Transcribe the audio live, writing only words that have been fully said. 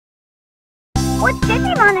Which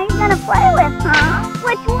Digimon are you gonna play with, huh?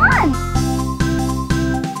 Which one?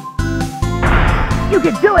 You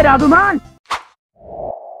can do it, Agumon!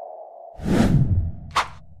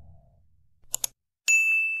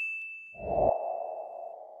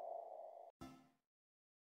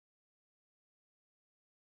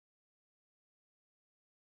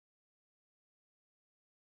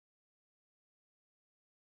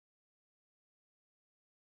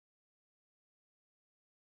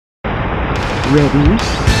 Ready?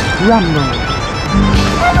 Rumble.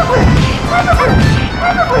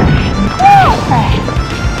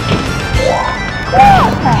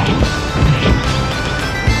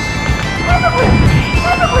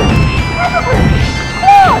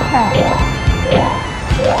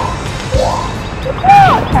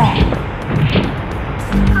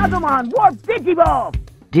 Agumon, warp Digiball!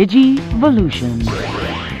 Digivolution.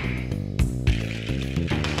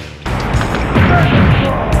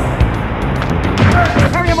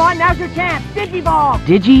 Carry him on, now's your chance! Digiball!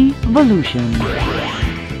 Digivolution.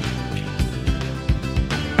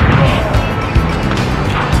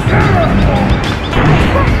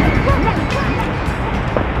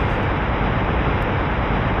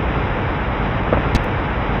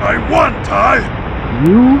 I won, Ty!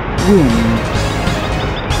 You win.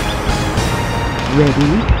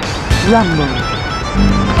 Ready? Rumble.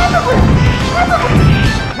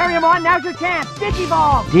 Carry him on, now's your chance!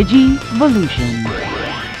 Digiball! Digivolution.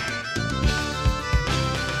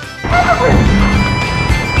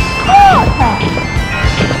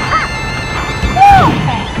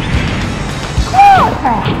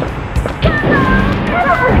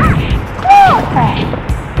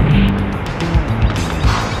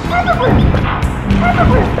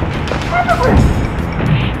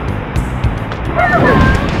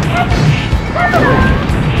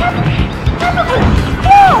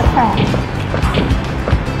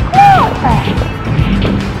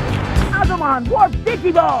 Agumon, warp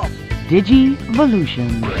Digiball! Digivolution.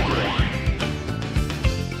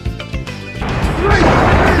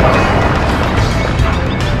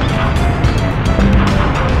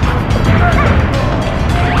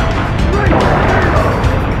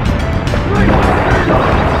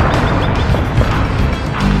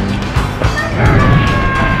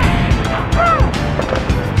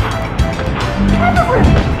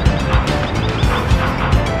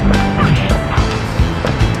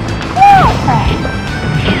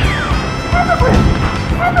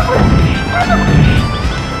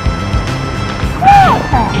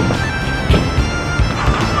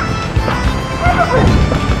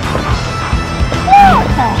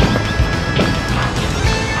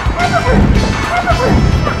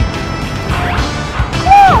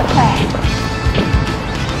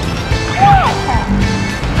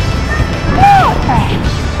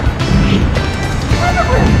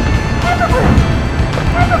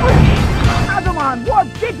 Agumon, warp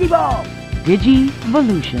Digiball!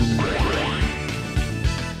 Digivolution.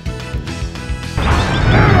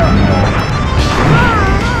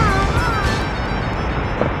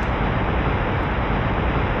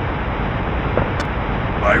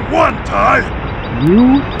 I won, Ty!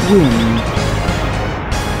 You win.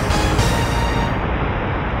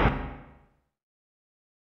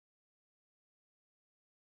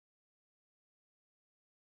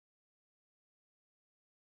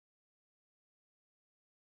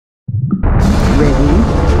 Ready?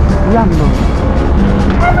 Rumble.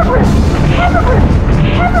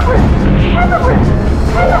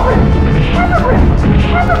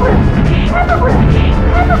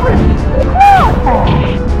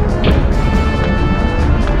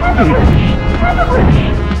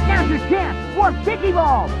 Now's your chance! Warp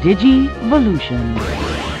Digiball! Digivolution.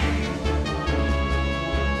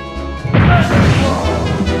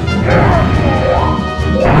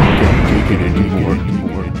 Take it anymore.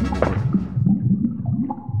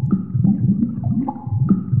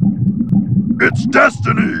 It's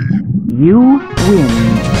destiny! You win.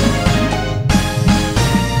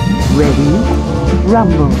 Ready?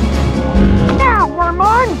 Rumble. Now,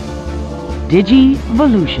 Wormmon!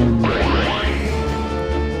 Digivolution.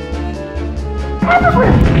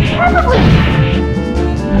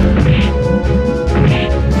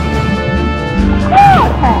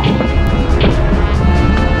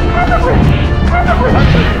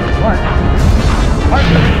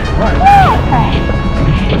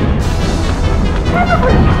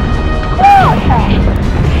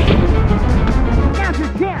 Now's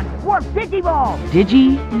your chance! Warp Digiball!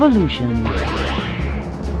 Digivolution.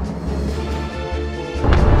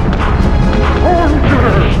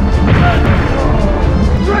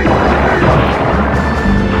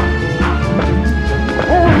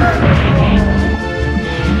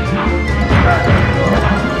 Right!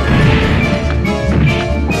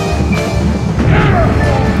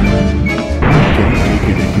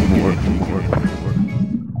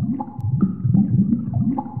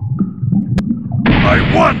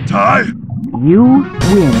 tie. You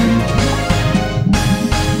win.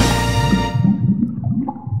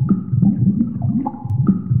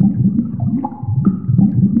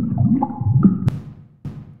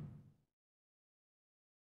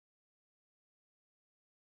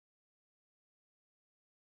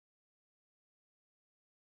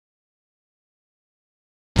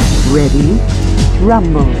 Ready,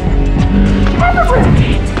 rumble.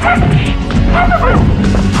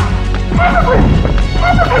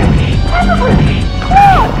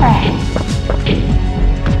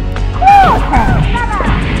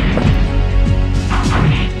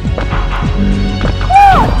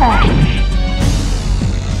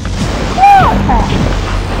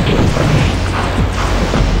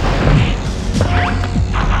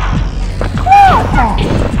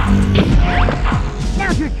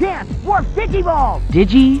 Now's your chance! Warp Digimon!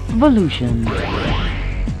 Digivolution.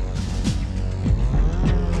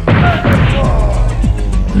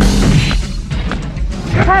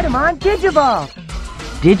 Patamon Digiball!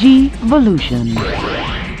 Digivolution.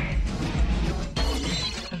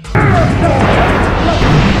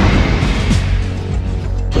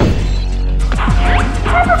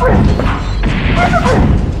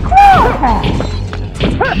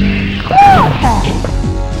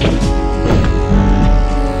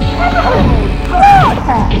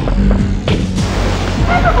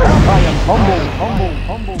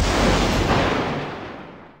 Humble.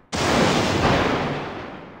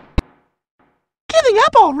 Giving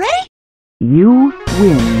up already? You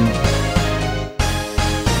win.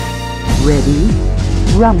 Ready,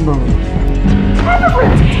 rumble.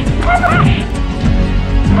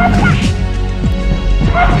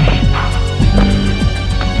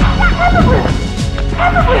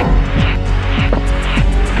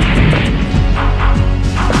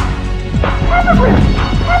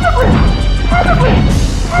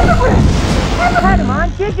 Patamon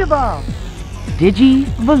Digiball!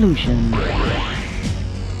 Digivolution.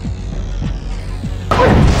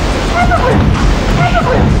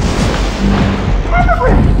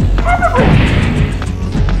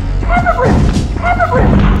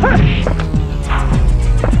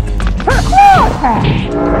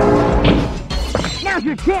 Now's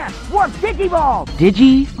your chance! Warp Digiball!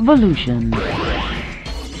 Digivolution.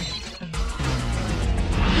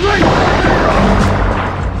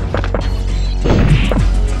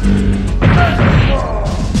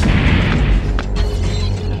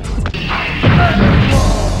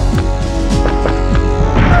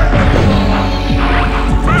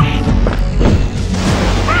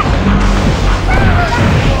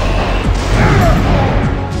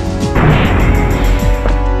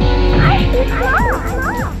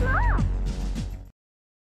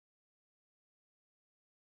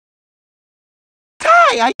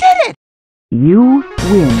 I did it! You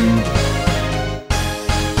win.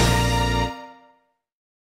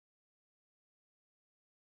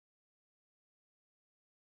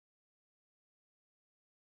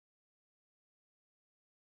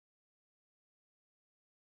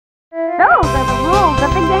 Those are the rules of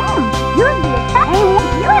the game. Use the attack.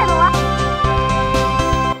 You have a lot.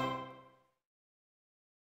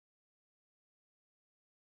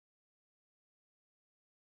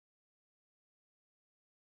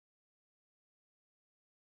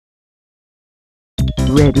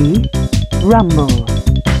 Ready, rumble.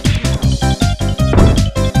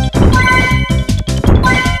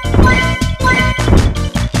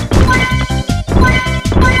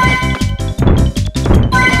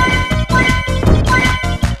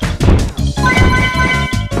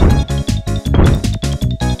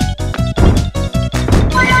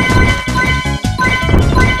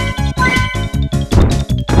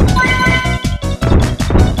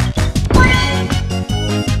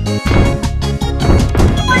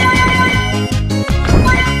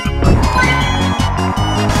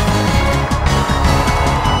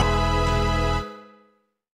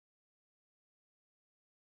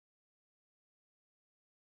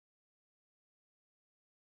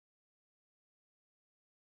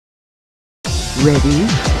 Ready,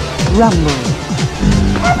 rumble.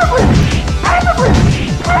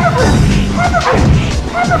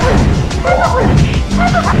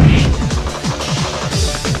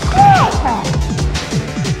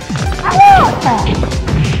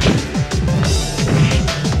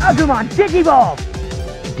 Agumon Digiball!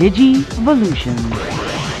 Digivolution.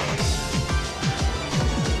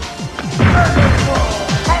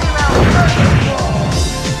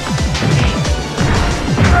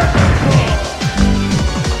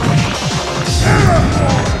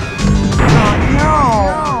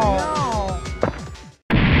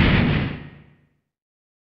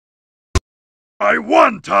 I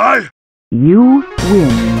won, Ty. You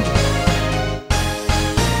win.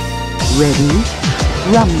 Ready,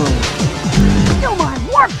 rumble. Digimon,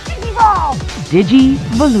 warp, Digivolve!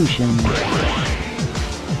 Digivolution.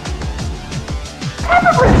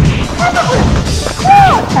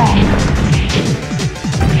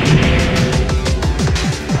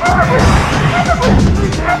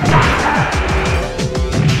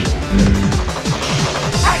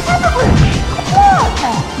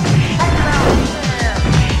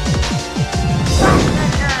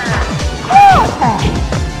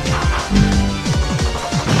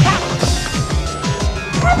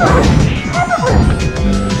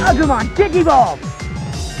 Digimon, Digivolve!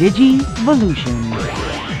 Digivolution.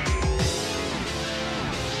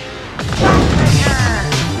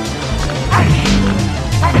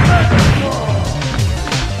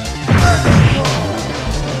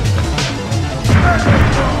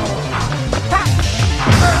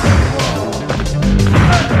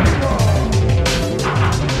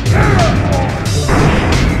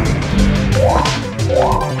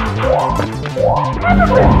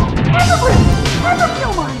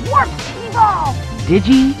 Digimon, warp, Digivolve!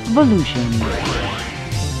 Digivolution.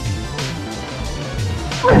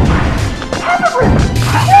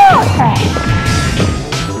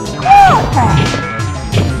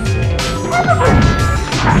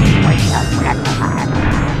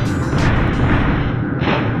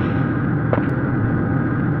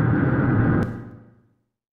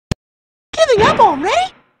 Giving up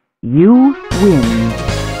already? You win.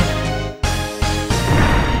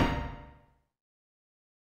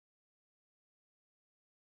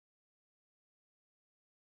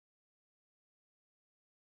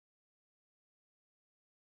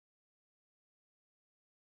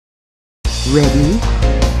 Ready,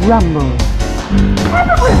 rumble.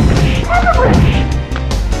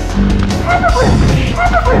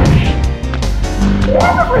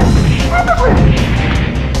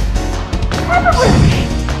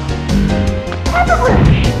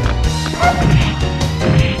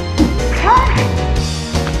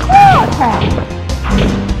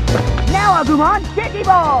 Now Agumon,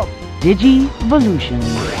 Digivolve! Digivolution.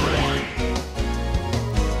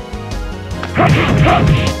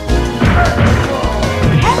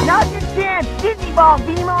 Now's your chance, Digivolve,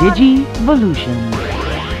 Digimon! Digivolution.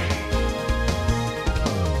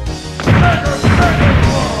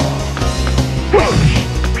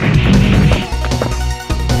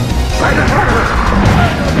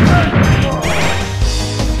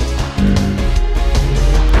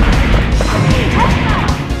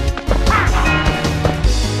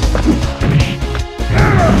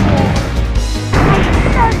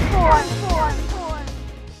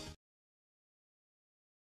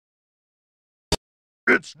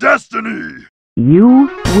 It's destiny! You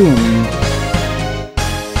win.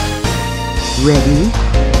 Ready,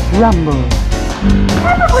 rumble.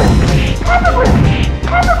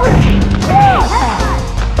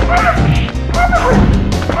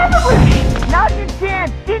 Now's your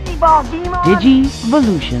chance, Digivolve, Digimon!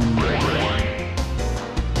 Digivolution.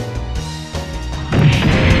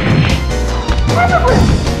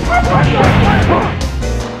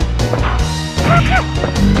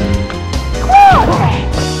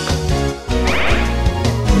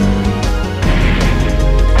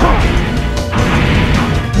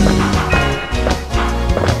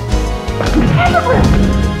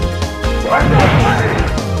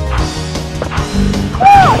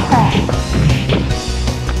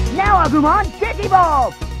 Now Agumon,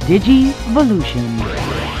 Digivolve! Digivolution.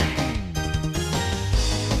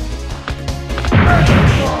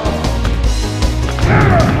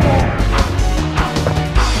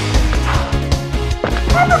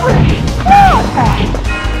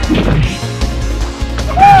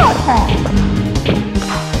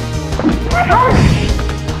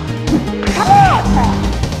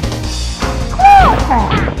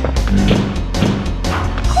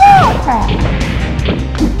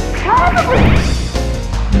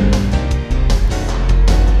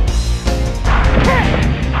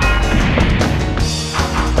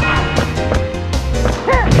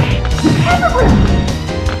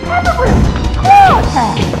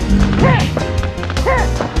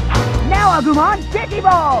 Now Agumon,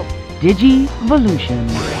 Digivolve! Digivolution.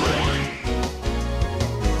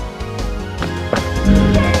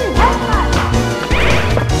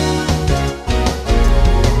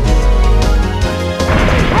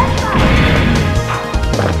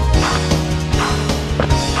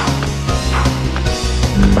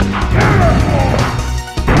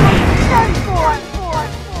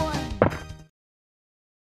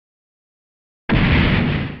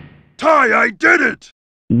 Tai, I did it!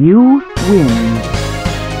 You win.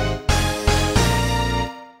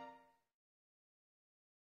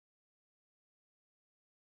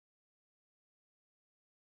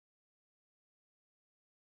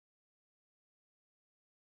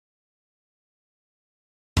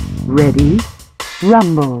 Ready?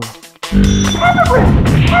 Rumble.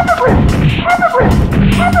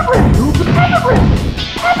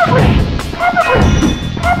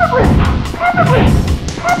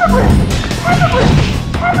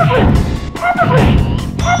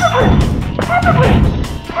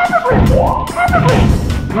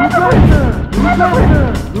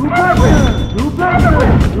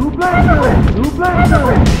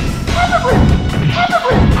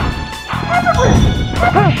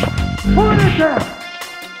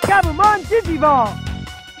 GamePlay Digimon!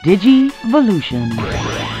 Digivolution.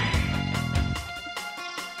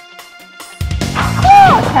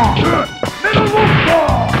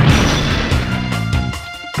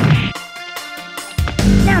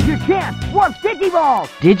 Now's your chance! Warp Digimon!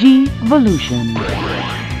 Digivolution.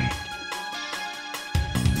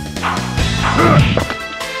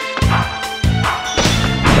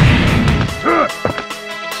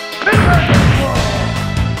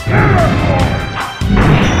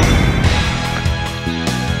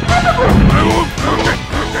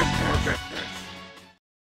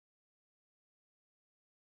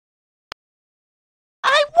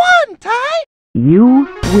 I won, Ty! You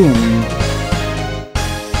win.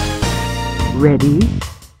 Ready?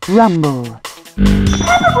 Rumble.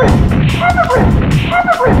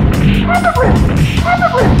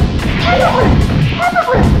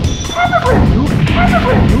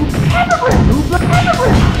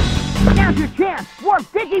 Now's your chance! Warp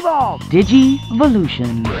Digimon!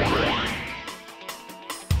 Digivolution.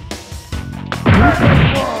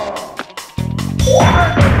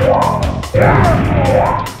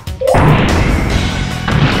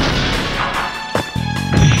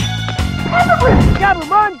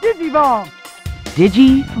 GamePlay Digimon!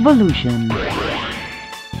 Digivolution.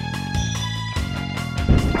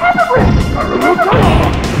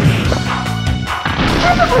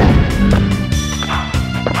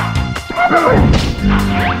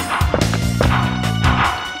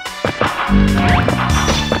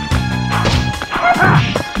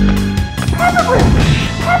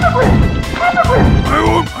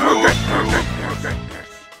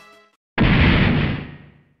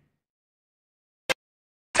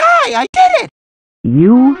 Ty, I did it!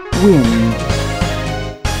 You win.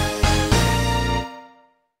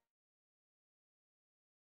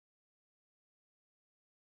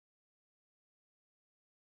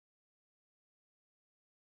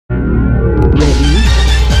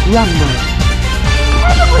 Ready? Rumble.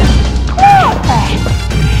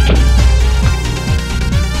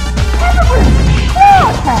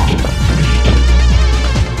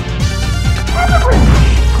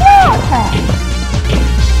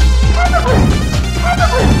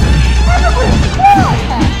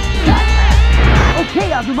 Okay,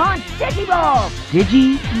 Agumon, Digimon!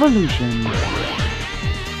 Digivolution.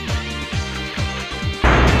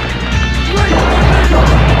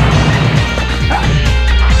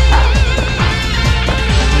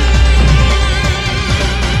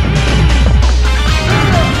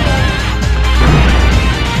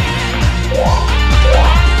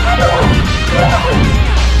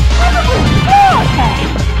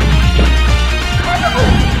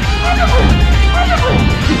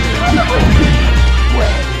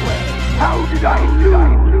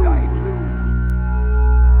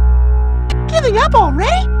 Giving up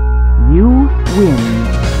already? You win.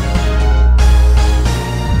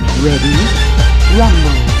 Ready?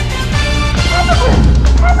 Rumble.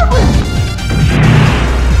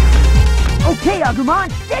 Okay, Agumon,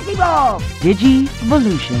 Digimon!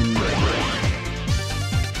 Digivolution.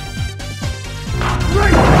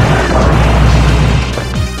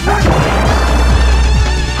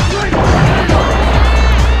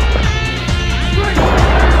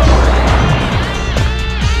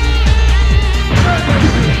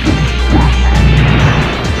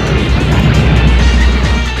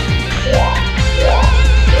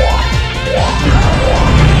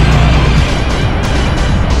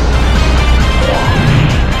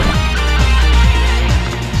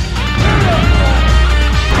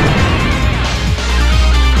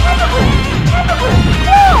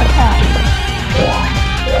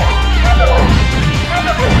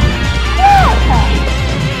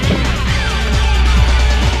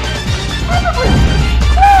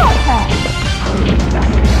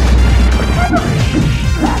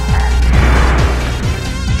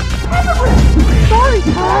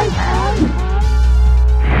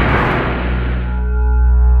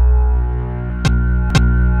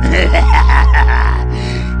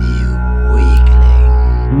 You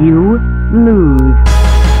weakling. You lose.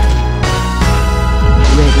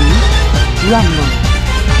 Ready? Rumble.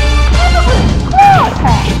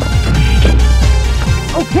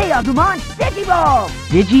 Okay, Agumon, Digimon!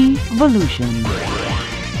 Digivolution.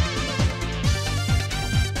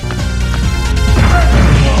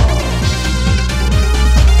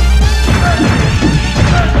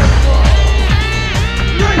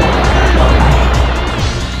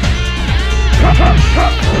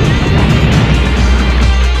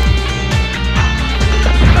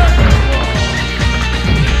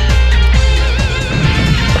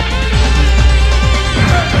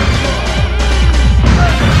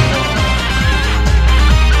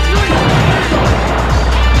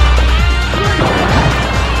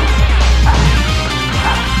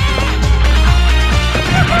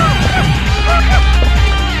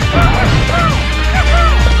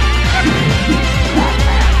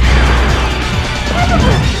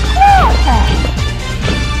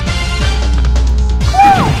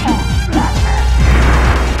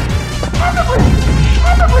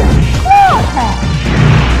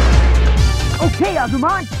 Okay,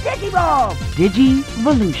 Agumon, Digimon!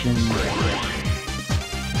 Digivolution.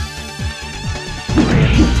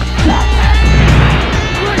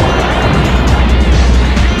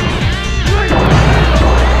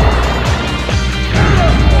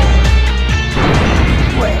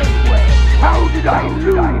 How did I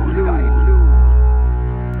lose?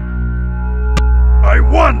 I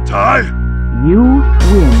won, Ty! You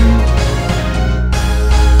win.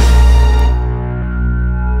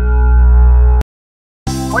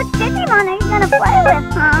 Which Digimon are you gonna play with,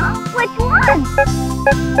 huh? Which one?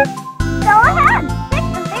 Go ahead, pick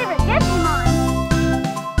the favorite Digimon.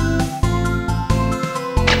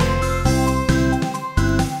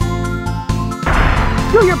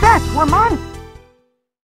 Do your best, Wormmon!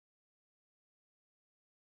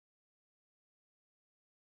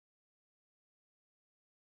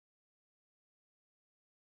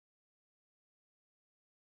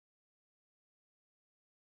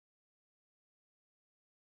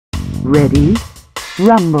 Ready,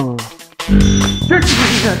 rumble.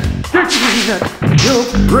 Digimon! Digimon! Milk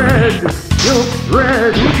bread! Milk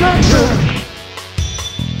bread! You got milk!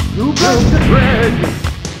 You got the bread!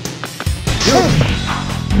 Milk!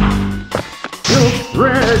 Milk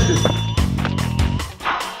bread!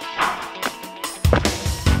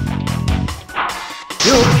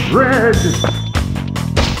 Milk bread!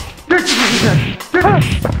 Digimon!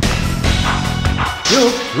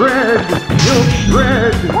 Milk bread! Milk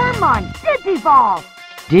bread! Wormmon, Digivolve!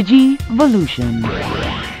 Digivolution.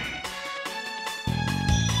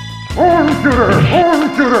 Orange shooter!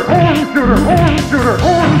 Orange shooter! Orange shooter! Orange shooter!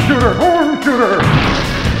 Orange shooter! Orange shooter!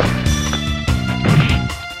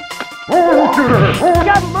 Orange shooter!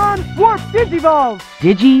 Gabumon, Warp Digivolve!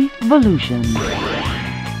 Digivolution.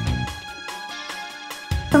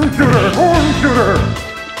 Orange shooter! Orange shooter!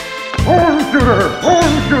 Orange shooter!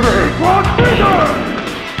 Orange shooter! Block bigger!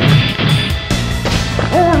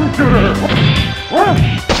 Orange shooter!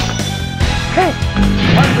 Hey!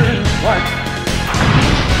 Lightning strike!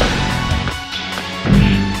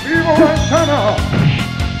 Evil antenna!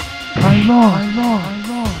 I lost.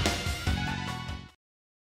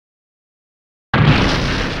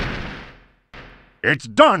 It's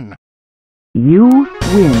done! You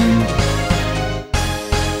win.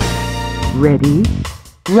 Ready,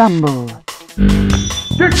 rumble.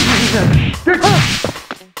 Digimon! Digimon!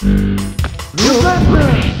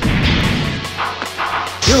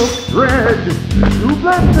 Milk bread! New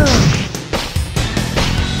blaster!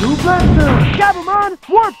 New blaster! Gabumon,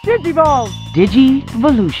 Warp Digivolve!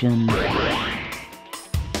 Digivolution.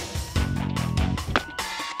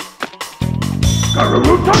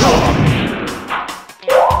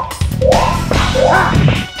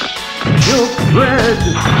 Milk bread!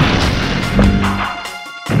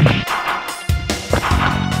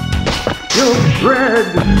 Milk bread!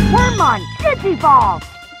 Wormmon, Digivolve!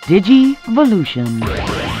 Digivolution.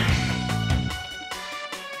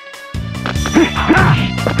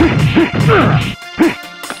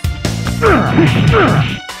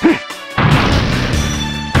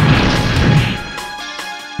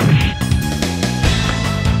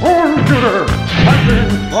 Orange shooter!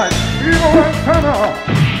 Lightning strike! Evil antenna!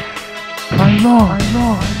 I lost.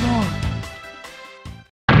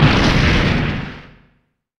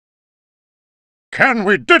 Can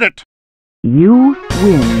we did it! You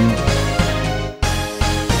win.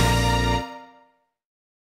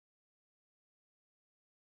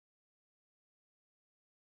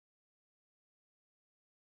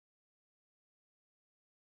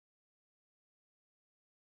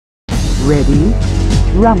 Ready,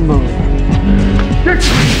 rumble.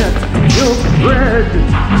 Digimon! Milk bread!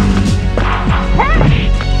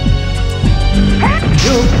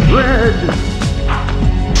 Milk bread!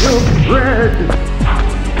 Milk bread!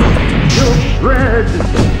 Milk Red!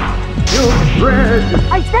 Milk red!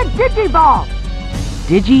 I said Digiball!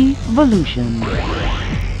 Digivolution.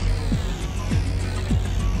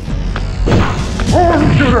 Horn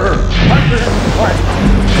shooter! Thunder and strike!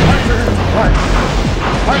 Thunder and strike!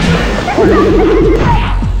 Thunder and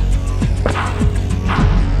strike!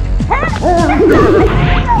 Horn shooter!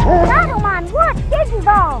 Digimon, what?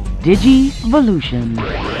 Digiball! Digivolution.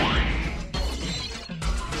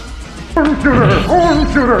 Horn shooter! Horn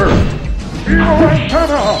shooter! Evil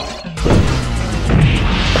antenna!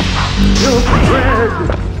 Milk red!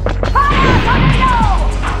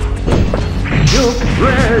 Milk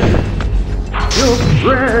red! Milk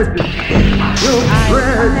red! Milk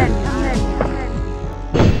red!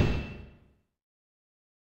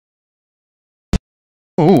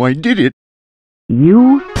 Oh, I did it!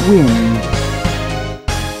 You win.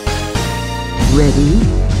 Ready?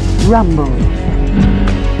 Rumble.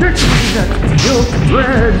 Milk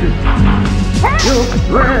red! Milk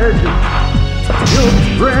red! Milk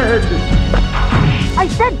red! I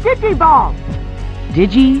said Digiball!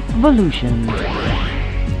 Digivolution.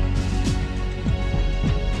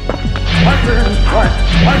 Thunder and strike!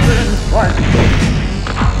 Thunder and strike!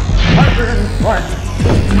 Thunder and strike!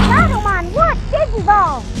 Digimon, what?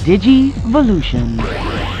 Digiball! Digivolution.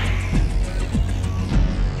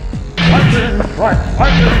 Thunder and strike!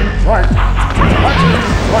 Thunder and strike! Thunder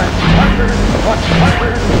and strike! Thunder and strike! Thunder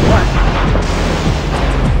and strike!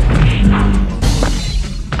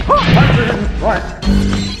 Thunder and strike!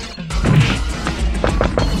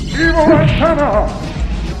 Evil antenna!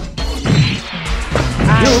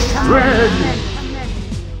 Milk red!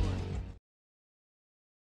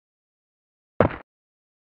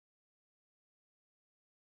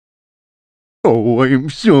 Oh, I'm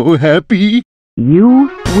so happy! You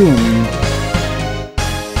win.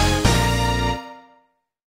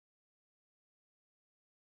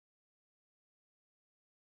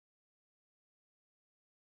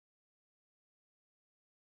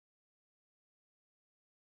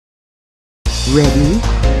 Ready?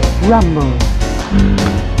 Rumble.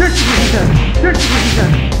 Digimon!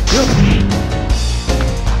 Digimon!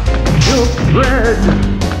 Milk red!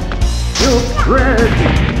 Milk red!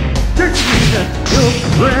 Digimon! Milk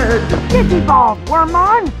red! Digiball,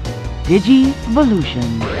 Wormon! Digivolution.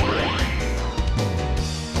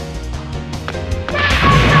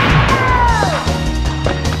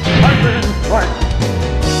 Thunder and strike!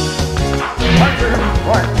 Thunder and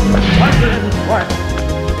strike! Thunder and strike! Thunder and strike!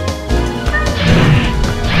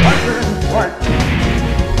 Thunder and strike!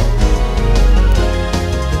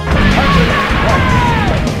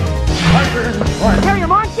 Thunder and strike! Carry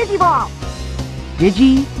him on Digiball!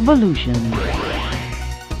 Digivolution.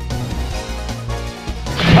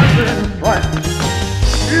 Thunder and strike!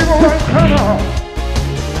 Evil antenna!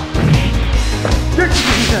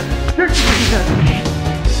 Digimon! Digimon!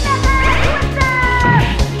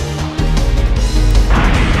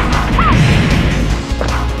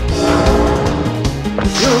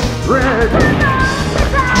 Milk red!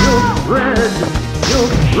 Milk red!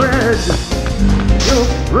 Milk red! Milk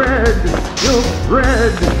red! Milk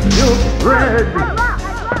red! Milk red!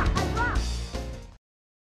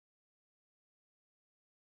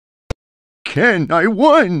 Ken, I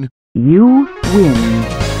won! You win.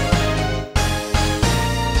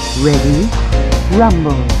 Ready?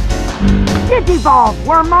 Rumble. Digiball,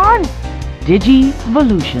 Wormon!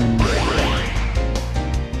 Digivolution.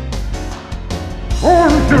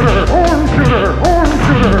 Horn shooter! Horn shooter! Horn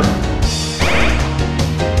shooter!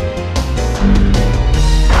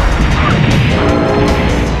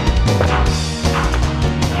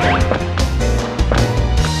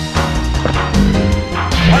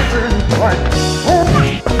 Thunder and strike! Horn!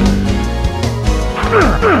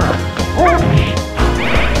 Horn!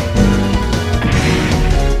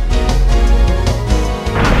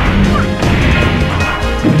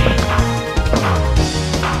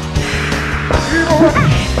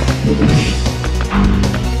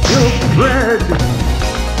 Milk red!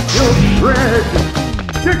 Milk red!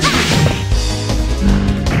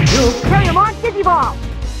 Milk Carry him on Digiball!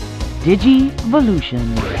 Digivolution.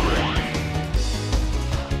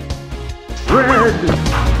 red!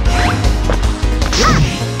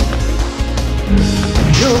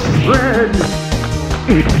 Milk red!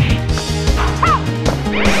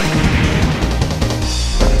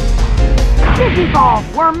 Digiball,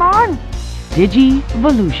 Wormon!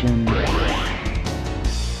 Digivolution.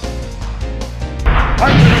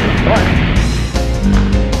 Thunder and strike!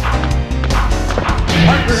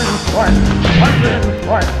 Thunder and strike! Thunder and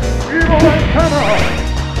strike! Evil antenna!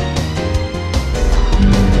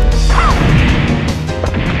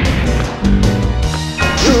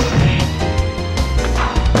 Milk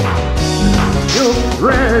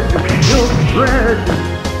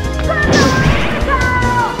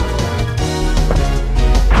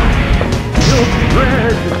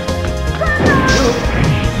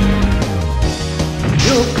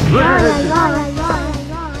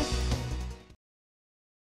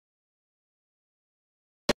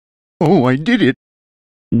Oh, I did it.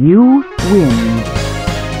 You win.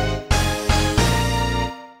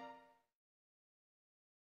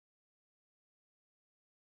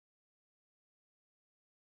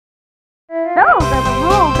 Those are the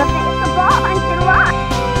rules of the ball until lost.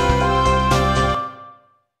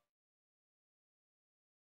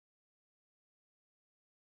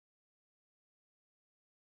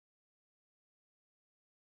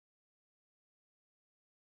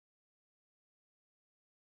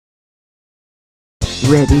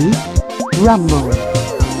 Ready? Rumble.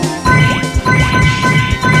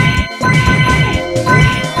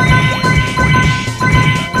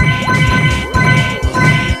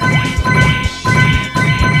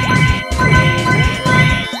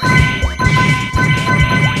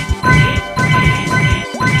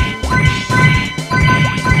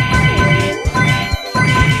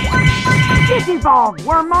 Digivolve,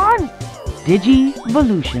 Wormmon!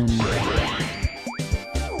 Digivolution.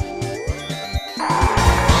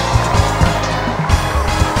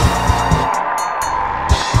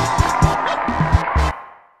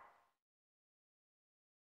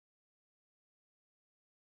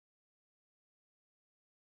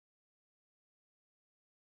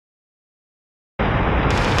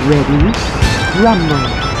 Ready? Rumble.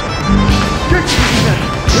 Digimon,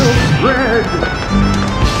 red.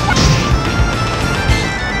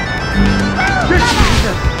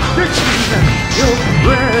 Digimon,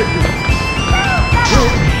 red.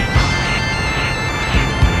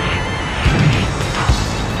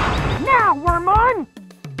 Now, Wormmon!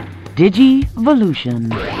 Digivolution.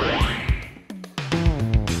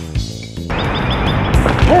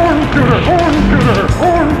 Horn shooter, horn shooter,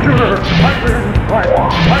 horn shooter.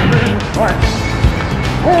 Iron strike.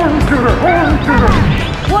 Horn shooter.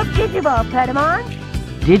 What Digivolve, Pedimon?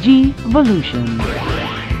 Digivolution.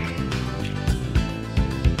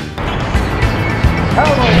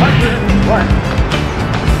 Hello, iron strike.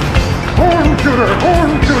 Horn shooter,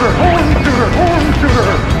 horn shooter, horn shooter, horn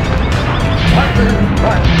shooter.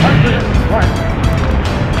 Iron strike.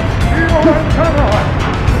 Evil antenna.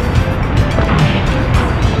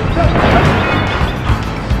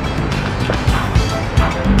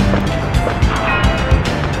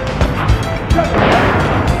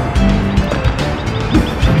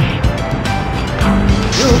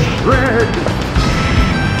 Red!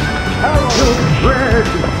 Hello, red!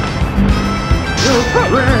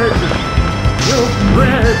 Red!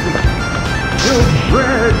 Red!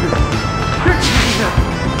 Red!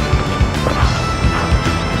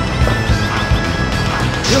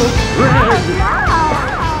 Red!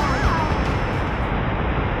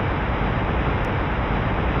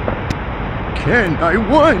 Ken, I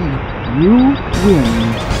won! You win.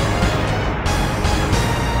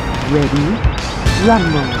 Ready?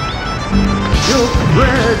 Rumble.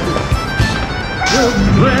 Red!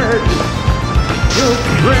 Red!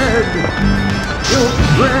 Red!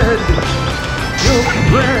 Red!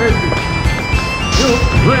 Red!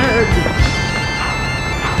 Red!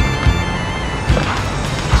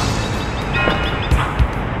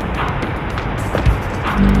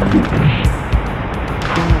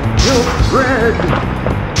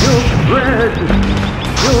 Red!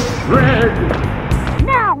 Red!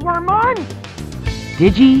 Now, Wormmon!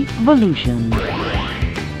 Digivolution.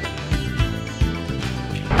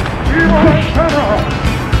 Evil antenna!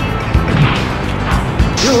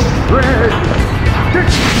 Red!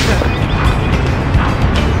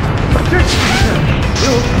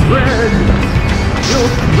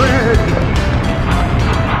 Red!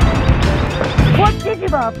 What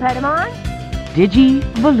Digivolve, Pedimon?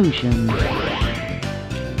 Digivolution.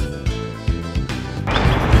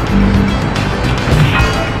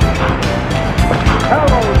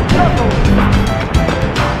 Hello, Knuckles!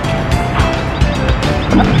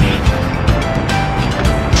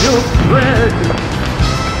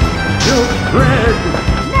 Red!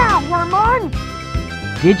 Now, Wormmon!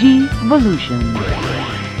 Digivolution.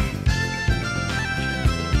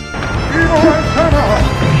 Evil antenna!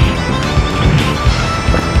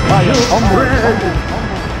 I am red!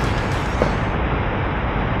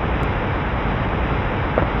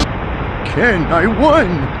 Ken, I won!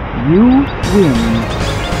 You win.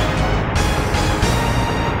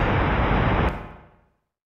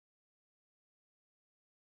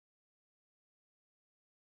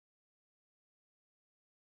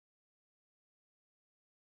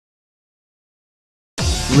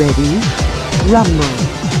 Ready? Rumble.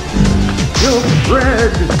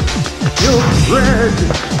 Red! Red!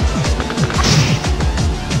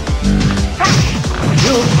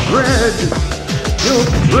 Red!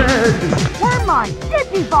 Red! Wormmon,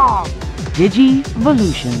 Digivolve!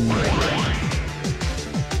 Digivolution.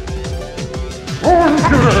 Horn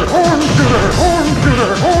shooter! Horn shooter! Horn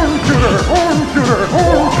shooter! Horn shooter! Horn shooter!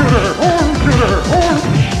 Horn shooter! Horn shooter! Horn.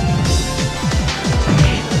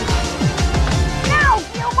 Now,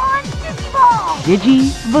 Digimon Digiball!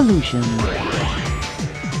 Digivolution.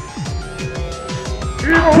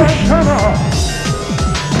 Evil antenna!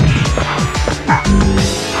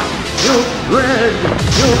 Silk red!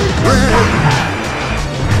 Silk red!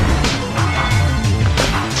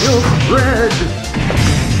 Silk red!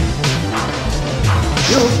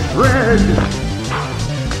 Silk red!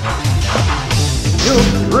 Silk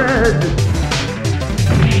red!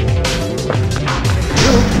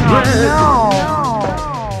 Silk red! No!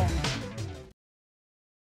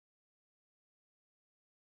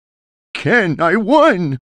 Ken, I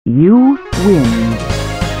won! You win.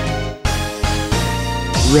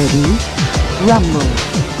 Ready? Rumble.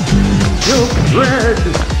 Silk red!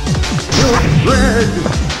 Silk red!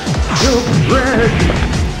 Silk red!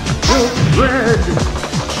 Silk red!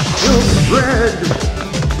 Silk red!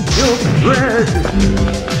 Silk red!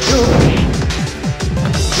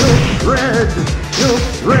 Silk red! Silk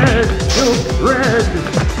red! Silk red!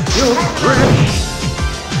 Silk red!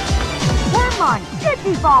 Digimon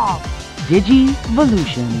Digiball!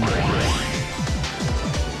 Digivolution.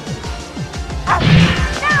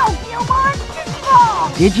 Now, Digimon Digiball!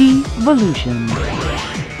 Digivolution.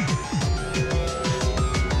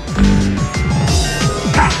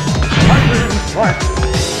 Lightning strike!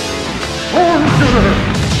 Horn shooter!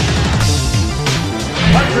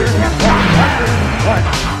 Lightning strike! Lightning strike!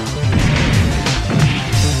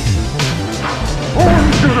 Horn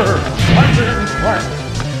shooter! Lightning strike!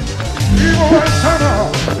 Evil antenna!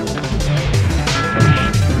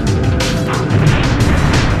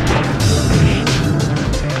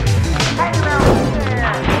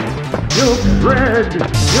 Silk red!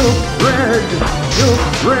 Silk red! Silk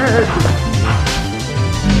red!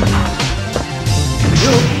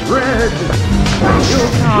 Silk red!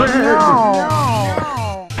 Silk red!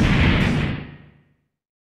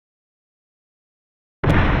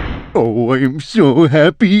 Oh, I'm so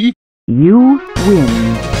happy! You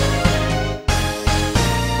win.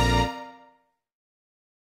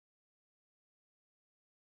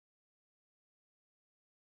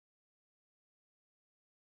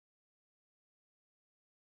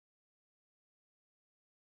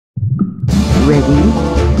 Ready?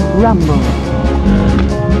 Rumble.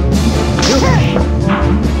 Silk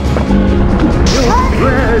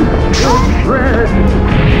red! Silk red! Silk red!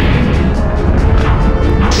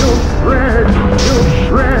 Silk red!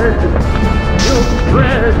 Silk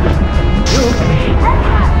red!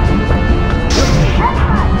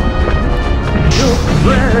 Silk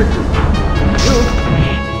red! Silk.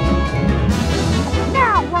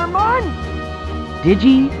 Now, Wormon!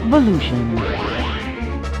 Digivolution.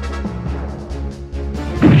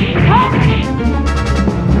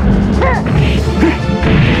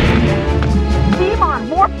 Digimon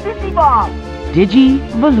Morph Digiball!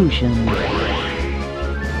 Digivolution.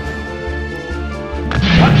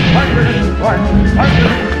 Lightning strike! Lightning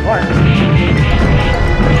strike!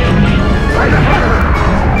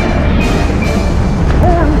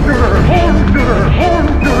 Horn shooter! Horn shooter! Horn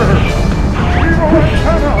shooter! Evil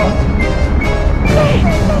antenna!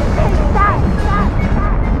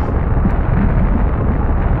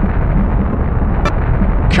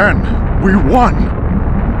 Ken, we won!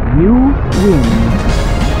 You win.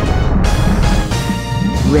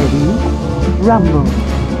 Ready? Rumble.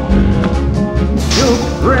 Silk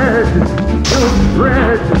red! Silk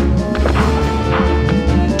red!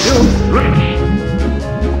 Silk red!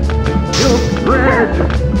 Silk red!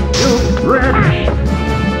 Silk red!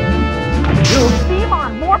 Silk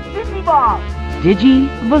Digimon Morph Digiball!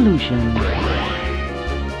 Digivolution.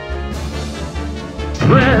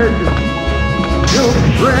 red! Silk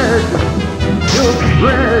red! Silk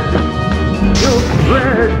red! Silk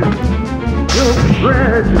red! Silk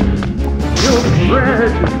red! Silk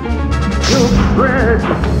red! Silk red!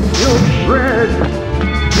 Silk red!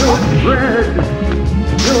 Silk red!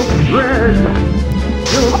 Silk red!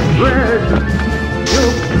 Silk red!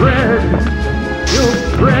 Silk red!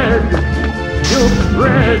 Silk red! Silk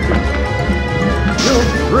red! Silk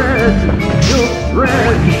red! Silk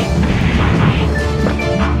red!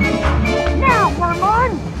 Now,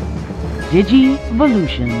 Wormon!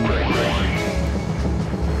 Digivolution.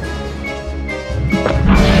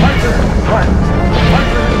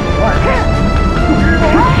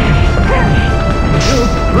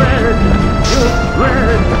 Silk red! Silk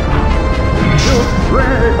red! Silk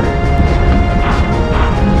red!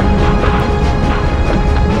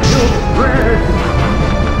 Silk red! Silk red!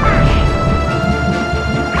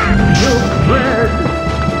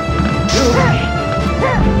 Silk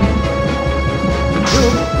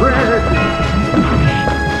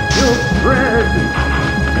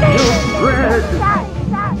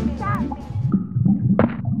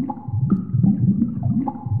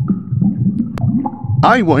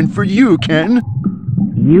I won for you, Ken.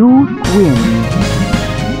 You win.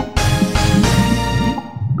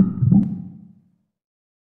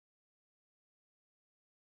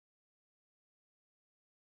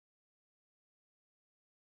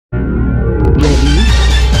 Ready?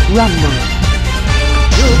 Rumble.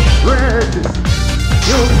 Milk bread.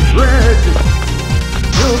 Milk bread.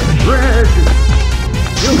 Milk bread.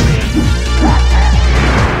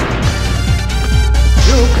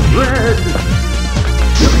 Milk bread.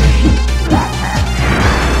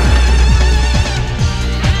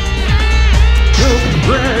 Milk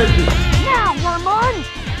bread. Now, Wormon!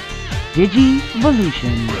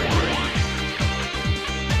 Digivolution.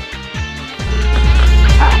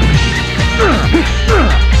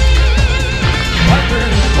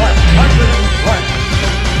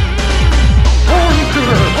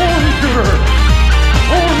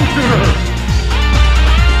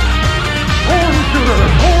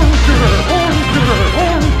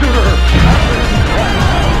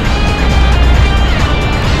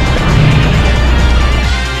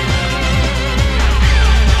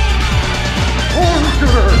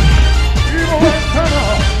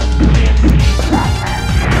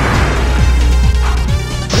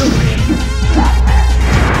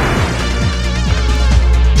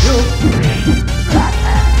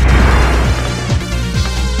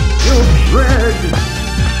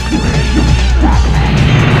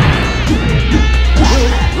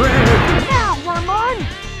 Now, Wormon!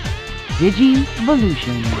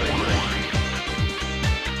 Digivolution.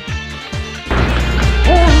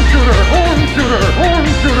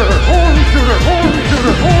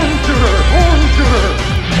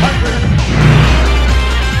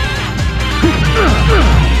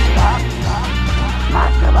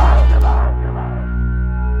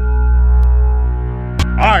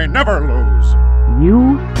 I never lose. You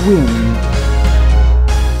win.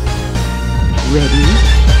 Ready?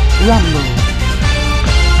 Rumble.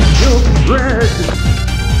 Milk bread.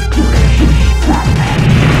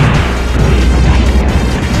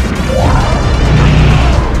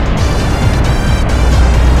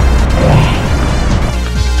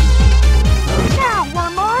 Now,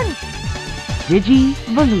 Wormon!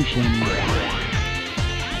 Digivolution.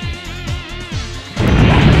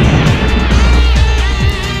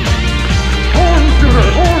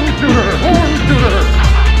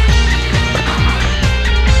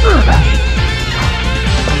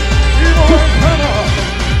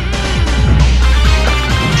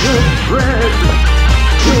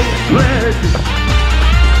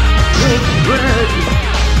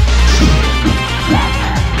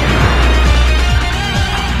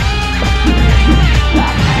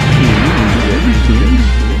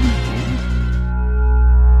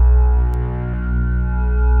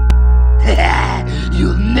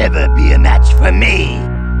 You'll never be a match for me.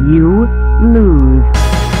 You lose.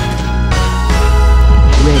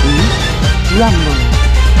 Ready? Rumble.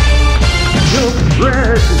 Milk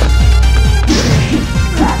bread.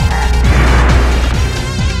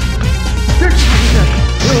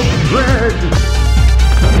 Milk bread.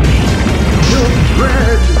 Milk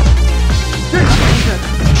bread. Milk bread.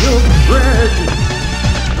 Milk bread.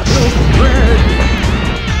 Milk bread. Milk bread.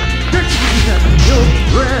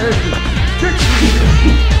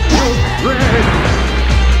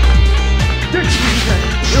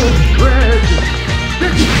 Milk bread.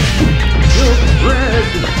 Milk bread.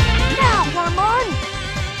 Now, Wormon!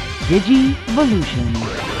 Digivolution.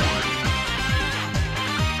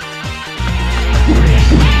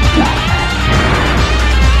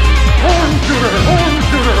 Orange sugar, orange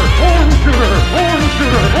sugar, orange sugar, orange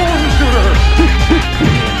sugar,